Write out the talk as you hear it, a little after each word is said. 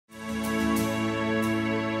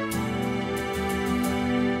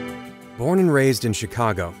Born and raised in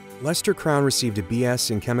Chicago, Lester Crown received a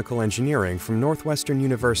BS in chemical engineering from Northwestern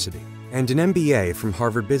University and an MBA from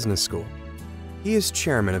Harvard Business School. He is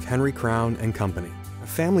chairman of Henry Crown and Company, a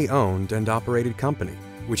family-owned and operated company,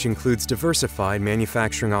 which includes diversified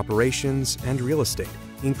manufacturing operations and real estate,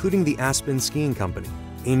 including the Aspen Skiing Company.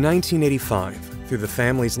 In 1985, through the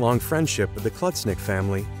family's long friendship with the Klutznick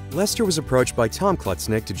family, Lester was approached by Tom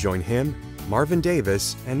Klutznick to join him, Marvin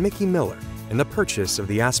Davis, and Mickey Miller in the purchase of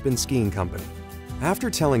the Aspen Skiing Company. After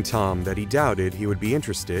telling Tom that he doubted he would be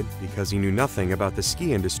interested because he knew nothing about the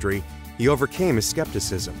ski industry, he overcame his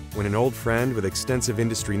skepticism when an old friend with extensive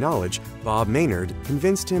industry knowledge, Bob Maynard,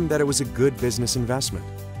 convinced him that it was a good business investment.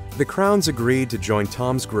 The Crowns agreed to join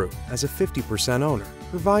Tom's group as a 50% owner,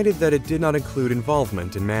 provided that it did not include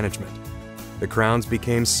involvement in management. The Crowns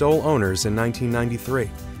became sole owners in 1993,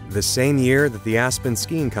 the same year that the Aspen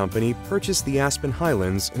Skiing Company purchased the Aspen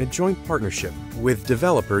Highlands in a joint partnership with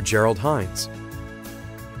developer Gerald Hines.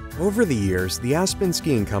 Over the years, the Aspen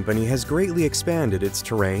Skiing Company has greatly expanded its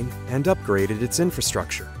terrain and upgraded its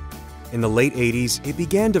infrastructure. In the late 80s, it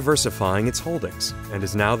began diversifying its holdings and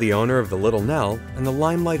is now the owner of the Little Nell and the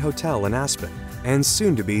Limelight Hotel in Aspen, and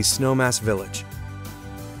soon-to-be Snowmass Village.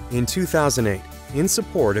 In 2008, in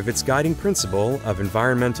support of its guiding principle of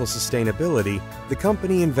environmental sustainability, the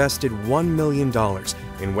company invested $1 million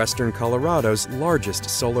in Western Colorado's largest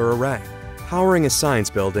solar array, powering a science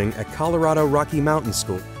building at Colorado Rocky Mountain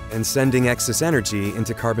School and sending excess energy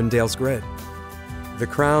into Carbondale's grid. The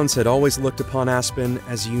Crowns had always looked upon Aspen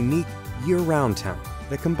as a unique, year-round town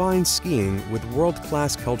that combines skiing with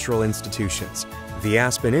world-class cultural institutions, the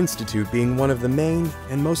Aspen Institute being one of the main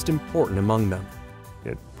and most important among them.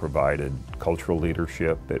 It provided cultural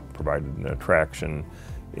leadership, it provided an attraction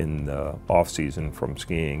in the off-season from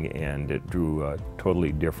skiing, and it drew a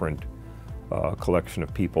totally different collection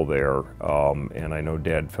of people there. And I know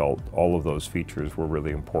Dad felt all of those features were really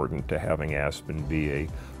important to having Aspen be a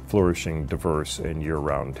flourishing, diverse, and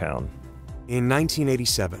year-round town. In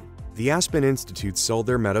 1987, the Aspen Institute sold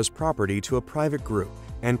their Meadows property to a private group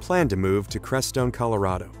and planned to move to Crestone,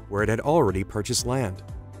 Colorado, where it had already purchased land.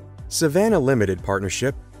 Savannah Limited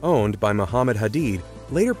Partnership, owned by Mohammed Hadid,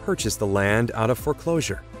 later purchased the land out of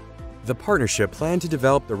foreclosure. The partnership planned to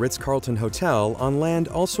develop the Ritz-Carlton Hotel on land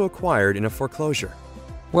also acquired in a foreclosure.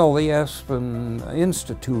 Well, the Aspen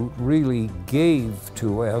Institute really gave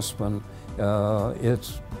to Aspen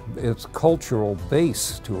its cultural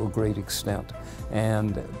base to a great extent,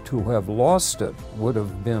 and to have lost it would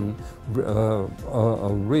have been a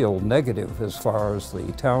real negative as far as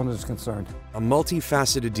the town is concerned. A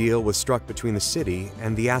multifaceted deal was struck between the city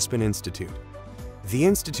and the Aspen Institute. The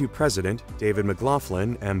Institute president, David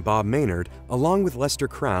McLaughlin, and Bob Maynard, along with Lester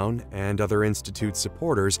Crown and other Institute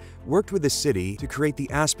supporters, worked with the city to create the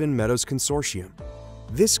Aspen Meadows Consortium.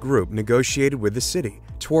 This group negotiated with the city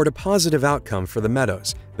toward a positive outcome for the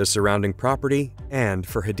Meadows, the surrounding property, and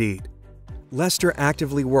for Hadid. Lester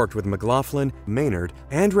actively worked with McLaughlin, Maynard,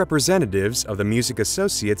 and representatives of the Music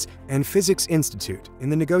Associates and Physics Institute in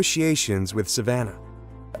the negotiations with Savannah.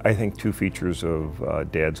 I think two features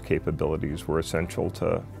of Dad's capabilities were essential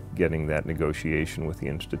to getting that negotiation with the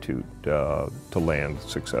Institute to land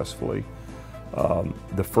successfully.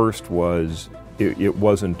 The first was, it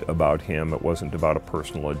wasn't about him, it wasn't about a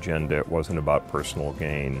personal agenda, it wasn't about personal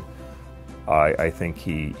gain. I think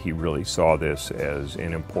he really saw this as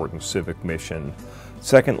an important civic mission.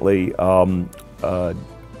 Secondly,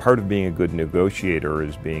 part of being a good negotiator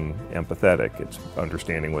is being empathetic. It's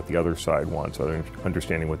understanding what the other side wants,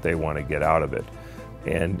 understanding what they want to get out of it.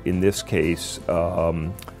 And in this case,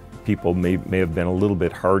 people may have been a little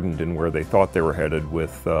bit hardened in where they thought they were headed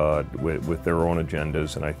with their own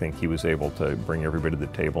agendas, and I think he was able to bring everybody to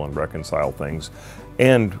the table and reconcile things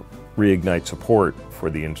and reignite support for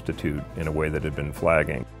the Institute in a way that had been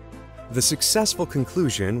flagging. The successful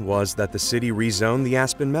conclusion was that the city rezoned the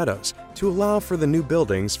Aspen Meadows to allow for the new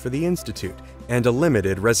buildings for the Institute and a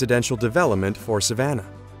limited residential development for Savannah.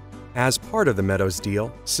 As part of the Meadows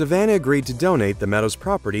deal, Savannah agreed to donate the Meadows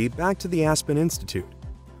property back to the Aspen Institute.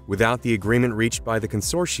 Without the agreement reached by the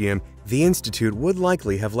consortium, the Institute would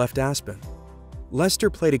likely have left Aspen. Lester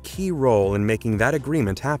played a key role in making that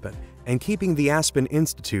agreement happen and keeping the Aspen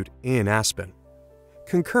Institute in Aspen.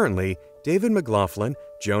 Concurrently, David McLaughlin,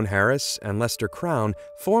 Joan Harris, and Lester Crown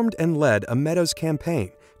formed and led a Meadows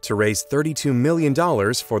campaign to raise $32 million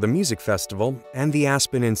for the music festival and the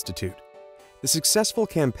Aspen Institute. The successful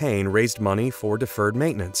campaign raised money for deferred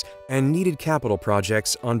maintenance and needed capital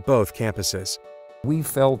projects on both campuses. We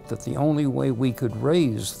felt that the only way we could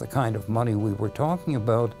raise the kind of money we were talking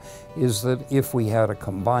about is that if we had a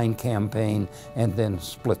combined campaign and then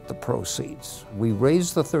split the proceeds. We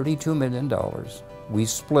raised the $32 million, we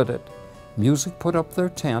split it, music put up their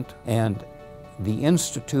tent, and the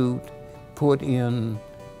Institute put in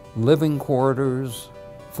living quarters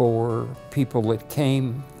for people that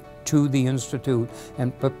came to the Institute,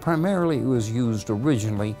 but primarily it was used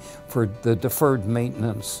originally for the deferred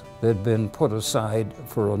maintenance that had been put aside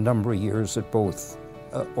for a number of years at both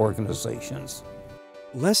organizations.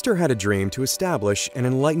 Lester had a dream to establish an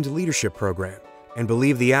enlightened leadership program and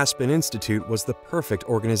believed the Aspen Institute was the perfect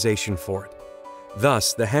organization for it.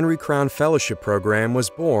 Thus, the Henry Crown Fellowship Program was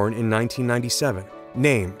born in 1997,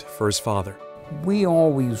 named for his father. We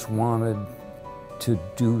always wanted to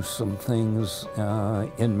do some things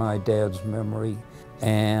in my dad's memory,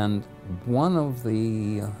 and one of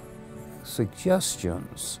the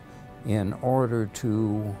suggestions in order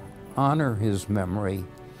to honor his memory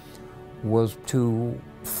was to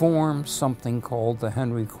form something called the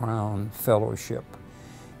Henry Crown Fellowship,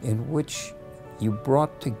 in which you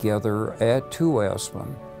brought together to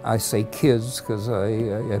Aspen, I say kids because I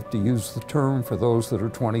have to use the term for those that are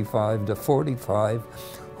 25 to 45,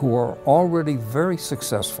 who are already very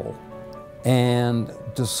successful, and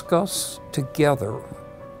discuss together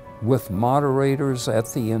with moderators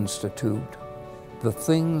at the Institute the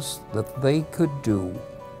things that they could do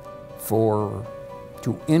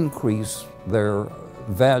to increase their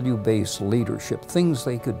value-based leadership, things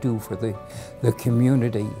they could do for the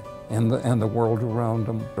community and the world around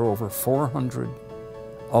them. There are over 400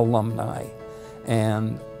 alumni,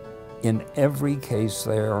 and in every case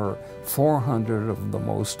there are 400 of the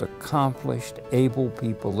most accomplished, able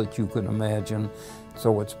people that you can imagine.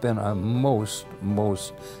 So it's been a most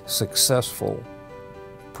successful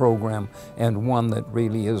program, and one that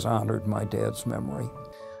really has honored my dad's memory.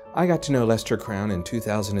 I got to know Lester Crown in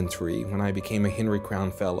 2003 when I became a Henry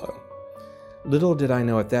Crown Fellow. Little did I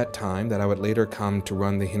know at that time that I would later come to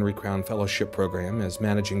run the Henry Crown Fellowship Program as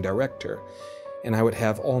managing director, and I would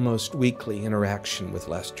have almost weekly interaction with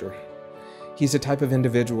Lester. He's the type of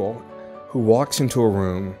individual who walks into a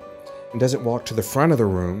room and doesn't walk to the front of the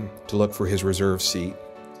room to look for his reserved seat,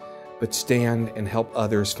 but stand and help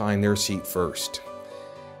others find their seat first.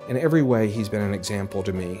 In every way, he's been an example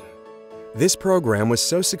to me. This program was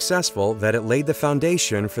so successful that it laid the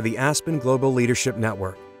foundation for the Aspen Global Leadership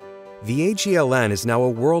Network. The AGLN is now a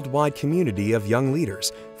worldwide community of young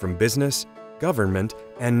leaders from business, government,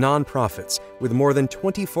 and nonprofits with more than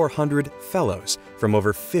 2,400 fellows from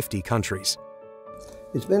over 50 countries.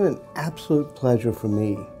 It's been an absolute pleasure for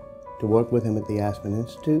me to work with him at the Aspen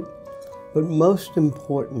Institute, but most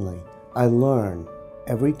importantly, I learn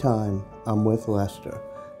every time I'm with Lester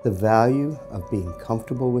the value of being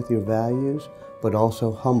comfortable with your values, but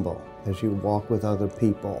also humble as you walk with other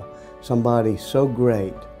people. Somebody so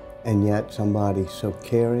great, and yet somebody so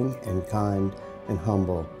caring and kind and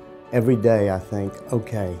humble. Every day I think,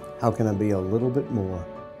 okay, how can I be a little bit more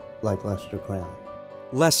like Lester Crown?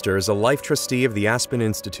 Lester is a life trustee of the Aspen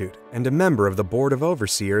Institute and a member of the Board of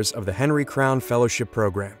Overseers of the Henry Crown Fellowship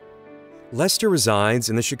Program. Lester resides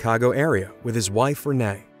in the Chicago area with his wife,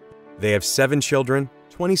 Renee. They have 7 children,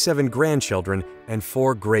 27 grandchildren, and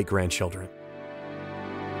 4 great-grandchildren.